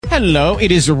Hello,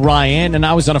 it is Ryan, and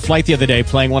I was on a flight the other day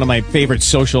playing one of my favorite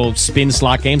social spin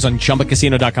slot games on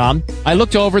ChumbaCasino.com. I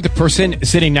looked over at the person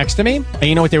sitting next to me, and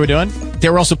you know what they were doing? They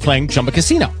were also playing Chumba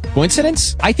Casino.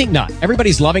 Coincidence? I think not.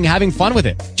 Everybody's loving having fun with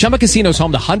it. Chumba Casino is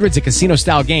home to hundreds of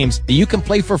casino-style games that you can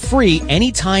play for free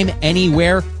anytime,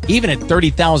 anywhere, even at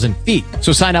 30,000 feet.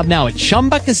 So sign up now at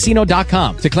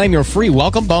ChumbaCasino.com to claim your free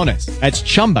welcome bonus. That's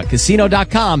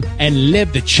ChumbaCasino.com and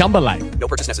live the Chumba life. No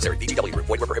purchase necessary. VGW. Void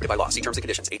where prohibited by law. See terms and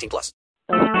conditions. 18+.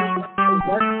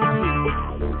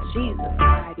 Jesus'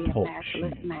 mighty and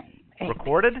matchless name.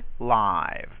 Recorded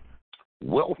live.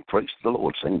 Well, praise the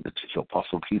Lord, saying that it's your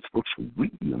Apostle Keith Brooks who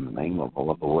read you in the name of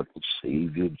our Lord and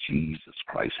Savior Jesus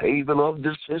Christ. Hey, beloved,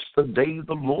 this is the day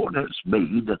the Lord has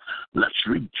made. Let's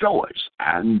rejoice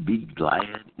and be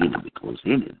glad in it, because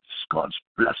in it is God's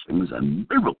blessings and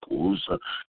miracles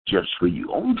just for you.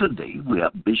 On today, we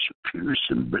have Bishop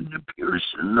Pearson, Brenda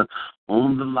Pearson,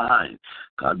 on the line.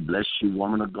 God bless you,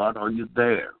 woman of God. Are you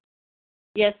there?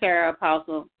 Yes, sir,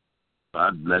 Apostle.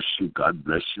 God bless you. God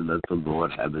bless you. Let the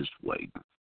Lord have his way.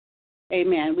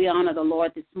 Amen. We honor the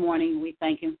Lord this morning. We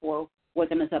thank him for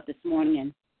waking us up this morning.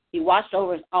 And he watched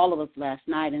over all of us last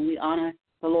night. And we honor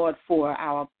the Lord for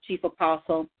our Chief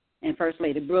Apostle and First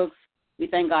Lady Brooks. We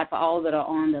thank God for all that are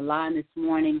on the line this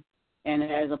morning. And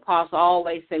as Apostle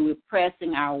always say, we're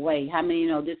pressing our way. How many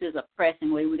know this is a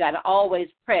pressing way? We got to always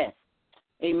press.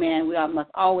 Amen. We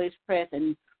must always press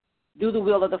and do the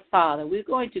will of the Father. We're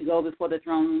going to go before the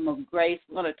throne room of grace.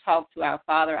 We're going to talk to our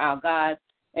Father, our God.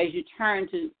 As you turn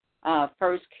to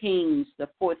 1 Kings, the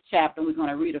 4th chapter, we're going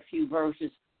to read a few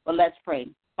verses. But let's pray.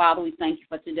 Father, we thank you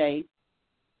for today.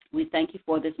 We thank you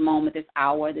for this moment, this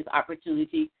hour, this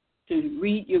opportunity to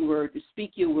read your word, to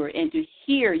speak your word, and to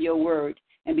hear your word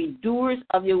and be doers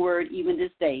of your word even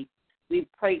this day. We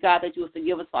pray, God, that you will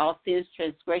forgive us for all sins,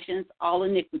 transgressions, all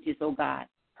iniquities, O God.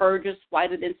 Purge us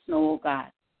whiter than snow, O God.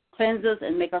 Cleanse us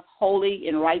and make us holy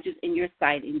and righteous in your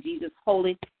sight. In Jesus'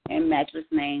 holy and matchless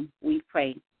name we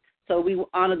pray. So we will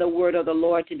honor the word of the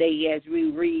Lord today as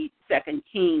we read 2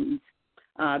 Kings,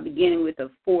 beginning with the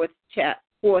fourth chapter,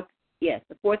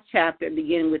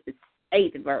 beginning with the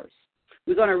 8th verse.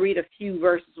 We're going to read a few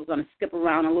verses. We're going to skip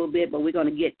around a little bit, but we're going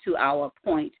to get to our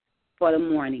point for the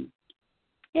morning.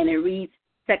 And it reads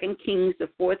 2 Kings, the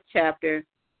 4th chapter,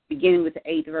 beginning with the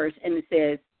 8th verse, and it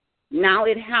says, "Now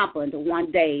it happened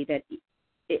one day that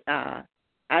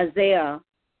Isaiah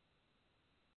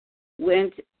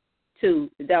went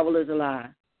to, the devil is a lie."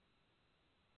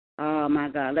 Oh, my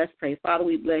God, let's pray. Father,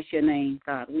 we bless your name,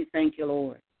 God. We thank you,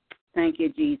 Lord. Thank you,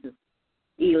 Jesus.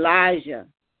 Elijah.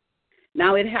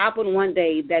 Now it happened one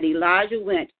day that Elijah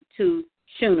went to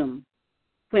Shunem,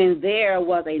 when there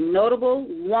was a notable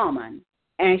woman,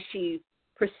 and she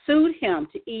pursued him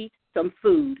to eat some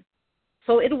food.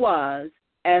 So it was,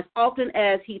 as often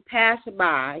as he passed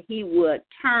by, he would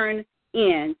turn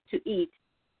in to eat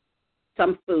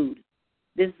some food.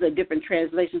 This is a different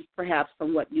translation, perhaps,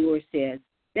 from what yours says.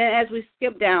 Then as we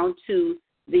skip down to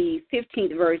the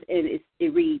 15th verse, it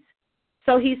reads,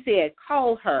 "So he said,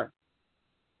 'Call her.'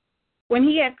 When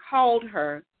he had called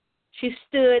her, she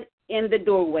stood in the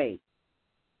doorway.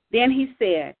 Then he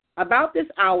said, 'About this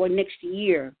hour next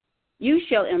year, you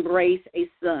shall embrace a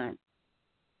son.'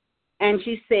 And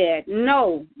she said,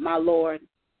 'No, my Lord,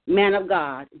 man of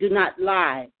God, do not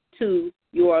lie to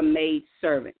your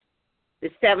maidservant.'"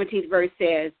 The 17th verse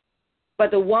says,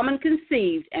 "But the woman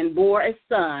conceived and bore a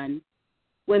son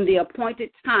when the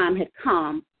appointed time had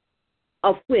come,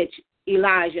 of which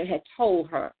Elijah had told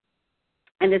her.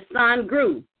 And the son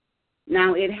grew.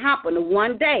 Now it happened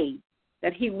one day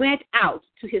that he went out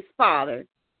to his father,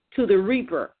 to the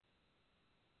reaper,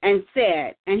 and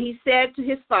he said to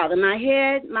his father, 'My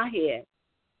head, my head.'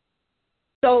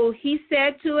 So he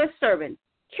said to a servant,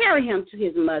 'Carry him to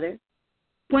his mother.'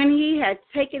 When he had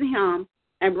taken him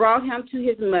and brought him to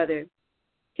his mother,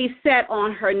 he sat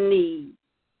on her knees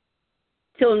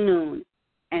till noon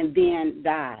and then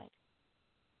died."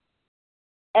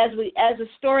 As the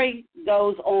story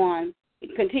goes on,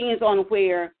 it continues on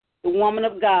where the woman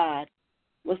of God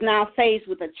was now faced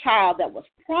with a child that was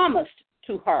promised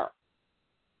to her.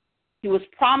 He was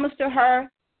promised to her,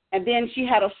 and then she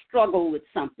had a struggle with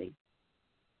something.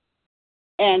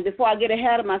 And before I get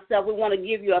ahead of myself, we want to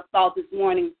give you a thought this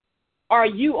morning. Are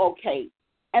you okay?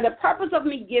 And the purpose of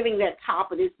me giving that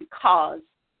topic is because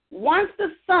once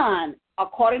the son,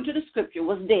 according to the scripture,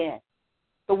 was dead,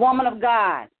 the woman of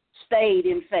God stayed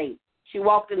in faith. She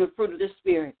walked in the fruit of the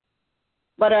Spirit.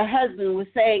 But her husband was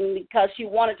saying, because she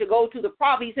wanted to go to the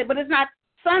prophet, he said, "But it's not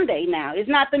Sunday now. It's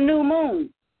not the new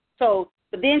moon."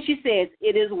 But then she says,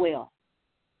 "It is well."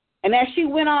 And as she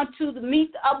went on to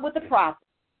meet up with the prophet,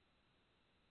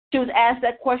 She was asked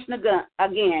that question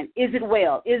again. Is it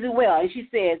well? Is it well? And she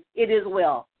says, it is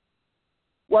well.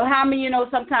 Well, how many of you know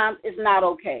sometimes it's not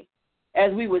okay,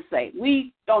 as we would say.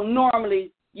 We don't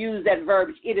normally use that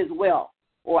verbiage, it is well,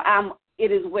 or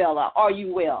it is well, or are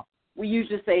you well? We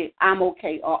usually say, I'm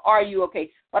okay, or are you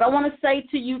okay? But I want to say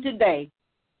to you today,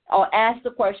 or ask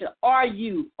the question, are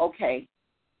you okay?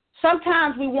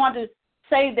 Sometimes we want to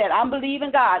say that I'm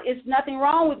believing God. It's nothing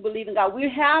wrong with believing God. We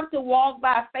have to walk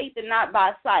by faith and not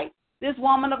by sight. This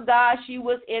woman of God, she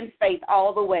was in faith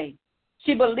all the way.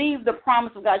 She believed the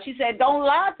promise of God. She said, don't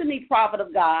lie to me, prophet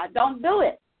of God. Don't do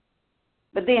it.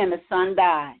 But then the son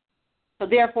died. So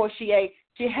therefore, she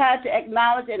had to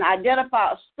acknowledge and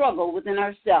identify a struggle within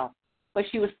herself. But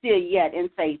she was still yet in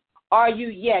faith. Are you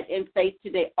yet in faith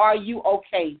today? Are you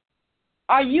okay?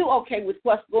 Are you okay with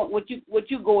what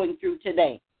you're going through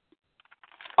today?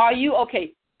 Are you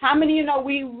okay? How many of you know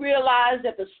we realize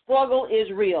that the struggle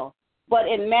is real? But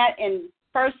in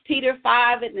 1 Peter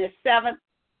 5 in the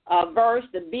 7th verse,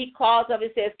 the B clause of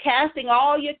it says, casting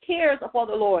all your cares upon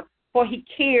the Lord, for he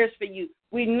cares for you.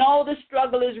 We know the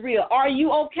struggle is real. Are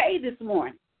you okay this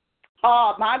morning?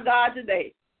 Oh, my God,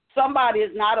 today. Somebody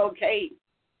is not okay.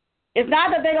 It's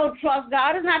not that they don't trust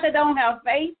God. It's not that they don't have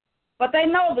faith. But they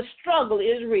know the struggle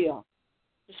is real.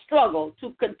 The struggle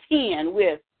to contend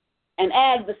with an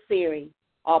adversary,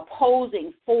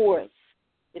 opposing force.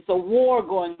 It's a war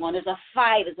going on. It's a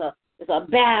fight. It's a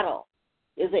battle.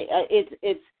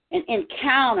 It's an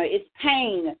encounter. It's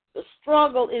pain. The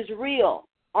struggle is real.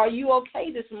 Are you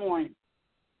okay this morning?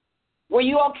 Were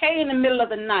you okay in the middle of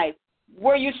the night?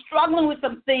 Were you struggling with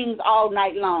some things all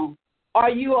night long? Are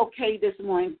you okay this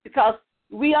morning? Because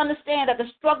we understand that the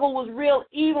struggle was real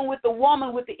even with the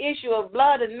woman with the issue of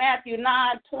blood in Matthew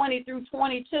 9:20 through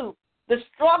 22. The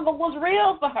struggle was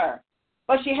real for her.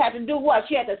 But she had to do what?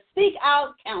 She had to seek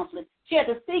out counseling. She had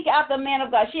to seek out the man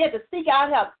of God. She had to seek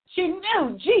out help. She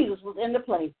knew Jesus was in the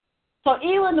place. So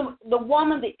even the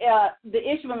woman,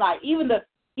 the Ishmaelite,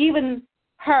 even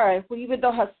her, even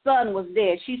though her son was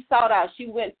dead, she sought out. She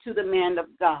went to the man of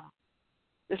God.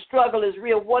 The struggle is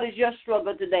real. What is your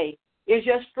struggle today? Is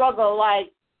your struggle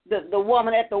like the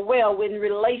woman at the well in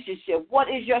relationship? What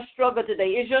is your struggle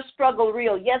today? Is your struggle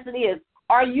real? Yes, it is.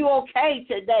 Are you okay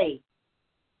today?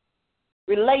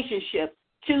 Relationships,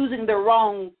 choosing the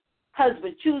wrong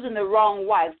husband, choosing the wrong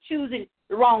wife, choosing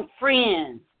the wrong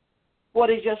friends. What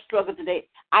is your struggle today?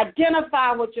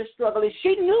 Identify what your struggle is.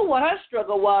 She knew what her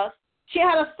struggle was. She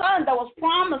had a son that was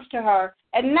promised to her,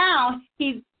 and now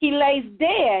he lays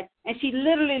dead, and she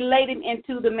literally laid him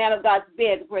into the man of God's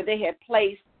bed where they had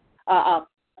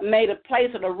made a place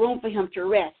in a room for him to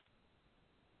rest.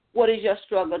 What is your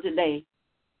struggle today?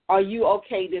 Are you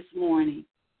okay this morning?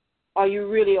 Are you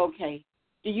really okay?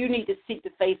 Do you need to seek the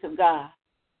face of God?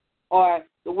 Or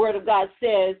the Word of God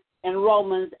says in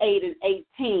Romans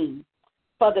 8:18,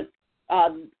 for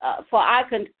I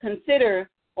can consider,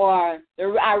 or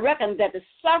I reckon that the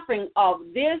suffering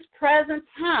of this present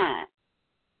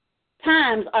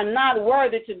times are not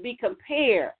worthy to be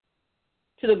compared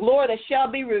to the glory that shall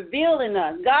be revealed in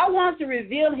us. God wants to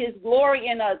reveal his glory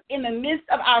in us. In the midst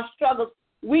of our struggles,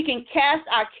 we can cast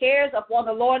our cares upon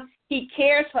the Lord. He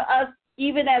cares for us,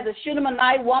 even as a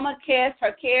Shunammite woman cast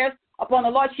her cares upon the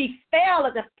Lord. She fell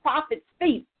at the prophet's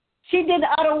feet. She didn't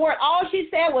utter a word. All she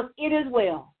said was, it is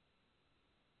well.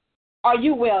 Are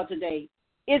you well today?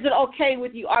 Is it okay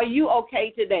with you? Are you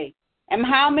okay today? And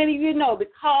how many of you know,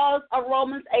 because of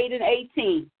Romans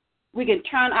 8:18, we can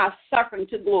turn our suffering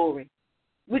to glory.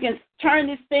 We can turn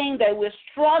this thing that we're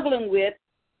struggling with,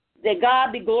 that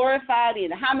God be glorified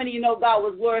in. How many of you know God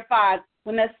was glorified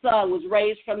when that son was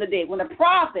raised from the dead? When the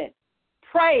prophet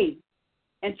prayed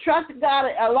and trusted God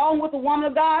along with the woman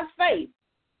of God's faith,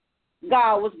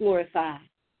 God was glorified.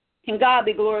 Can God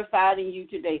be glorified in you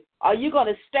today? Are you going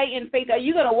to stay in faith? Are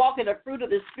you going to walk in the fruit of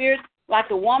the Spirit like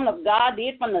the woman of God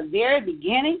did from the very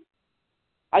beginning?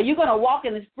 Are you going to walk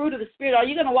in the fruit of the Spirit? Are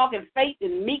you going to walk in faith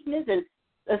and meekness and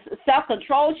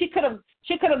self-control? She could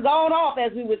have gone off,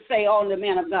 as we would say, on the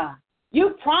man of God.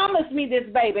 You promised me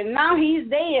this baby, and now he's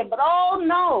dead. But, oh,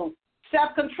 no,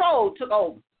 self-control took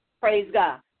over. Praise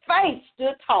God. Faith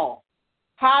stood tall.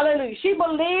 Hallelujah. She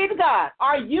believed God.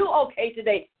 Are you okay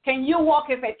today? Can you walk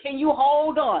in faith? Can you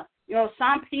hold on? You know,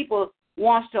 some people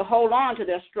want to hold on to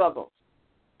their struggles.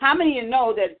 How many of you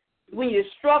know that when you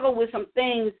struggle with some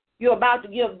things, you're about to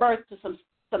give birth to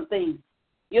some things?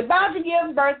 You're about to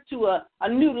give birth to a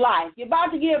new life. You're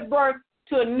about to give birth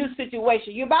to a new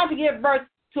situation. You're about to give birth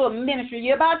to a ministry.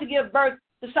 You're about to give birth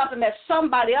to something that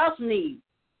somebody else needs.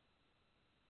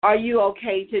 Are you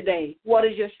okay today? What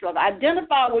is your struggle?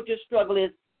 Identify what your struggle is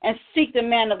and seek the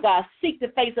man of God. Seek the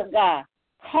face of God.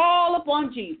 Call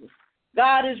upon Jesus.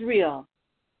 God is real.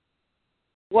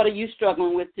 What are you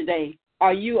struggling with today?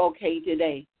 Are you okay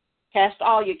today? Cast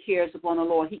all your cares upon the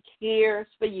Lord. He cares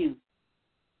for you.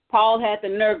 Paul had the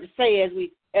nerve to say, as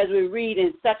we read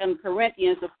in 2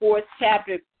 Corinthians, the 4th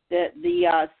chapter,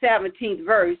 the 17th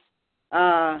verse,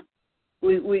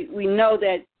 we know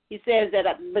that he says that,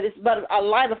 but it's but a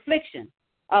light affliction,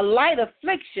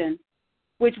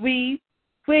 which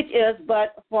is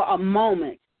but for a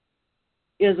moment,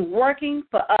 is working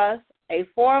for us a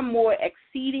far more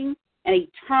exceeding and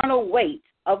eternal weight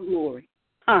of glory.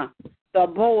 The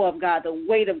bow of God, the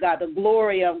weight of God, the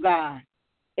glory of God.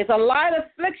 It's a light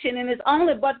affliction, and it's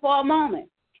only but for a moment.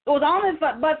 It was only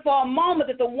but for a moment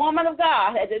that the woman of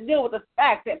God had to deal with the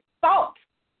fact that thought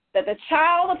that the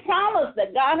child of promise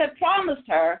that God had promised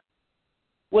her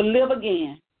would live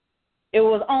again. It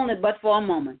was only but for a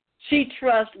moment. She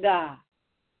trusts God.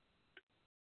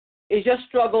 Is your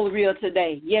struggle real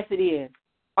today? Yes, it is.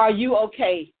 Are you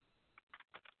okay?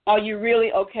 Are you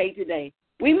really okay today?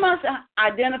 We must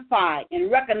identify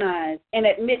and recognize and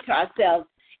admit to ourselves,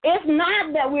 it's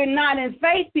not that we're not in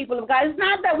faith, people of God. It's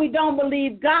not that we don't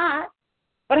believe God.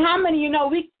 But how many of you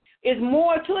know is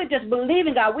more to it just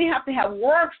believing God? We have to have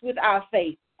works with our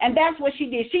faith. And that's what she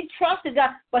did. She trusted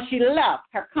God, but she left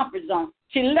her comfort zone.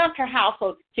 She left her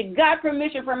household. She got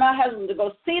permission from her husband to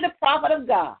go see the prophet of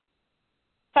God.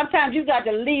 Sometimes you've got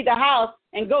to leave the house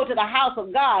and go to the house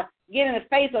of God, get in the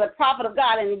face of the prophet of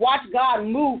God, and watch God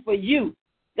move for you.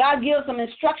 God gives some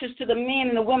instructions to the men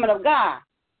and the women of God.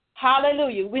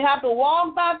 Hallelujah. We have to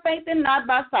walk by faith and not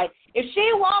by sight. If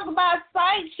she walked by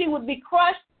sight, she would be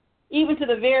crushed even to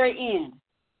the very end.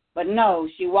 But no,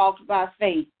 she walked by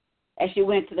faith as she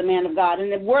went to the man of God.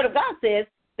 And the word of God says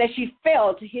that she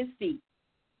fell to his feet.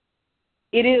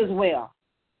 It is well,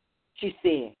 she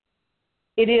said.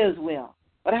 It is well.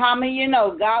 But how many of you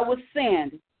know God will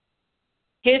send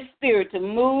his spirit to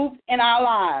move in our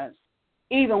lives,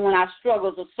 even when our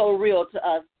struggles are so real to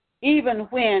us, even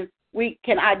when we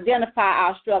can identify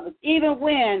our struggles, even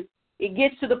when it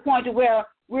gets to the point to where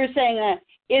we're saying,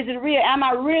 is it real? Am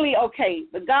I really okay?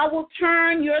 But God will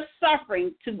turn your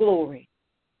suffering to glory.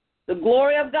 The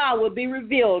glory of God will be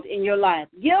revealed in your life.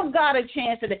 Give God a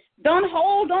chance today. Don't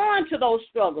hold on to those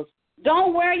struggles.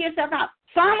 Don't wear yourself out.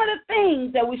 Some of the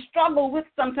things that we struggle with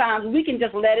sometimes, we can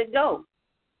just let it go.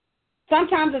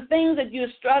 Sometimes the things that you're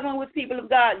struggling with, people of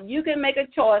God, you can make a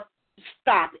choice to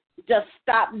stop it. Just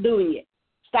stop doing it.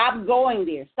 Stop going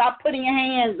there. Stop putting your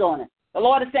hands on it. The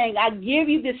Lord is saying, I give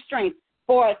you this strength.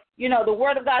 For, the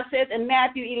word of God says in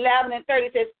Matthew 11:30,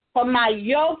 it says, for my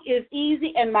yoke is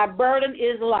easy and my burden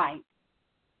is light.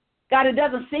 God, it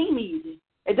doesn't seem easy.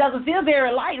 It doesn't feel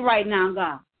very light right now,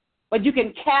 God. But you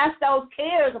can cast those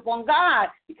cares upon God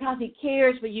because he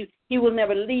cares for you. He will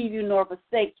never leave you nor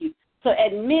forsake you. So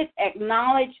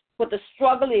acknowledge what the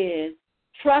struggle is.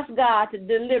 Trust God to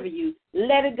deliver you.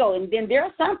 Let it go. And then there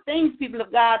are some things, people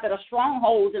of God, that are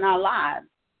strongholds in our lives.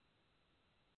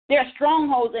 They're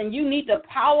strongholds, and you need the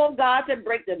power of God to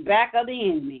break the back of the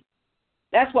enemy.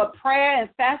 That's what prayer and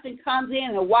fasting comes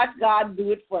in, and watch God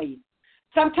do it for you.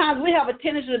 Sometimes we have a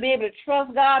tendency to be able to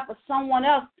trust God for someone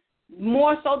else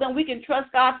more so than we can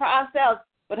trust God for ourselves.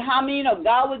 But how many know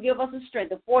God will give us the strength,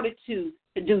 the fortitude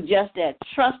to do just that?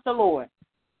 Trust the Lord.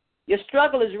 Your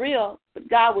struggle is real, but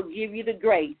God will give you the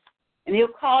grace, and he'll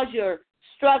cause your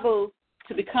struggle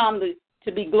to become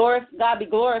God be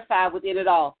glorified within it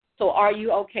all. So are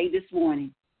you okay this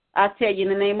morning? I tell you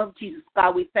in the name of Jesus,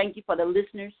 God, we thank you for the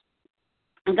listeners.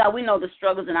 And God, we know the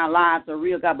struggles in our lives are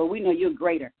real, God, but we know you're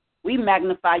greater. We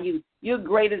magnify you. You're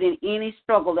greater than any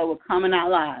struggle that will come in our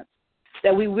lives,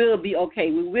 that we will be okay.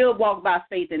 We will walk by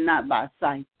faith and not by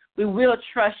sight. We will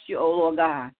trust you, O Lord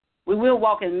God. We will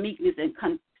walk in meekness and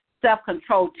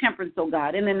self-control, temperance, O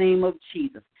God, in the name of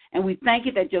Jesus. And we thank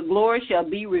you that your glory shall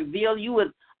be revealed. You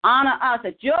would honor us,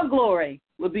 that your glory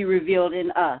will be revealed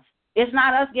in us. It's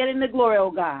not us getting the glory, O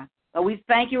God, but we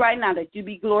thank you right now that you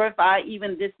be glorified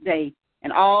even this day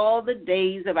and all the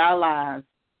days of our lives.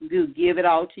 We give it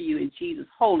all to you in Jesus'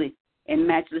 holy and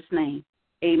matchless name.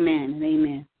 Amen and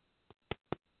amen.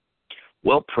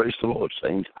 Well, praise the Lord,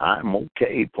 saints. I'm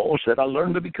okay. Paul said, I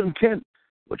learned to be content,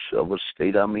 whichever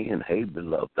state I'm in. Hey,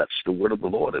 beloved, that's the word of the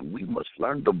Lord, and we must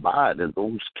learn to abide in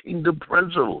those kingdom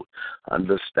principles.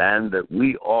 Understand that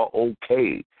we are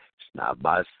okay. It's not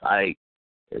by sight.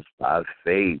 It's by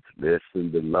faith. Listen,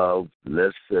 beloved,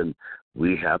 listen.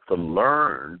 We have to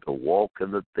learn to walk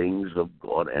in the things of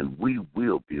God, and we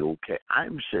will be okay.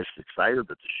 I'm just excited that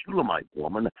the Shulamite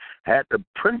woman had the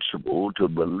principle to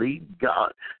believe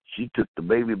God. She took the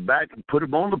baby back and put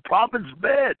him on the prophet's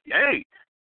bed. Hey,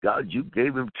 God, you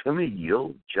gave him to me.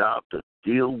 Your job to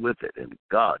deal with it, and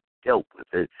God dealt with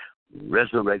it,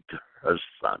 resurrected her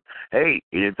son. Hey,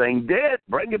 anything dead,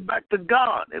 bring it back to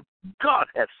God. If God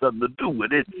has something to do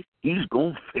with it, he's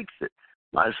going to fix it.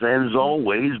 My saying is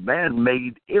always, man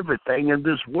made everything in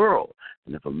this world.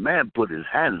 And if a man put his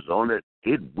hands on it,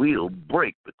 it will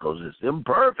break because it's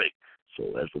imperfect.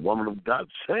 So as the woman of God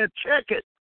said, check it.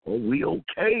 Are we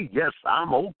okay? Yes,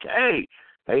 I'm okay.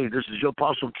 Hey, this is your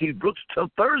Apostle Keith Brooks till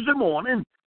Thursday morning.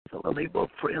 Tell a neighbor,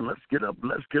 friend, let's get up.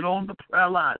 Let's get on the prayer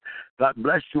line. God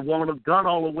bless you, woman of God,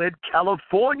 all the way in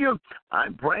California.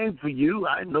 I'm praying for you.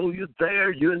 I know you're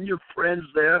there. You and your friends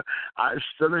there. I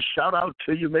send a shout out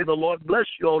to you. May the Lord bless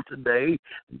you all today.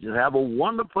 Just have a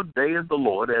wonderful day in the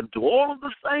Lord. And to all of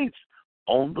the saints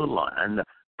on the line,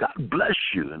 God bless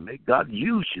you. And may God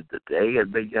use you today.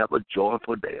 And may you have a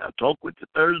joyful day. I'll talk with you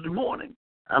Thursday morning.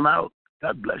 I'm out.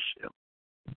 God bless you.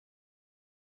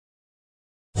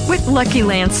 With Lucky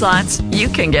Land Slots, you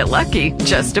can get lucky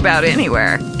just about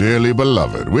anywhere. Dearly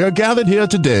beloved, we are gathered here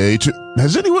today to...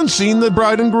 Has anyone seen the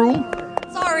bride and groom?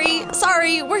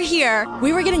 Sorry, we're here.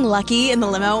 We were getting lucky in the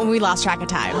limo and we lost track of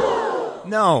time.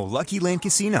 No, Lucky Land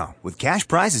Casino, with cash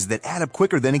prizes that add up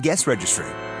quicker than a guest registry.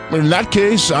 In that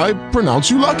case, I pronounce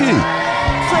you lucky.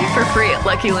 Play for free at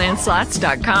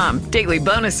LuckyLandSlots.com. Daily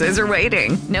bonuses are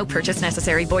waiting. No purchase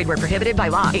necessary. Void where prohibited by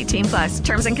law. 18+.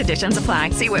 Terms and conditions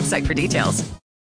apply. See website for details.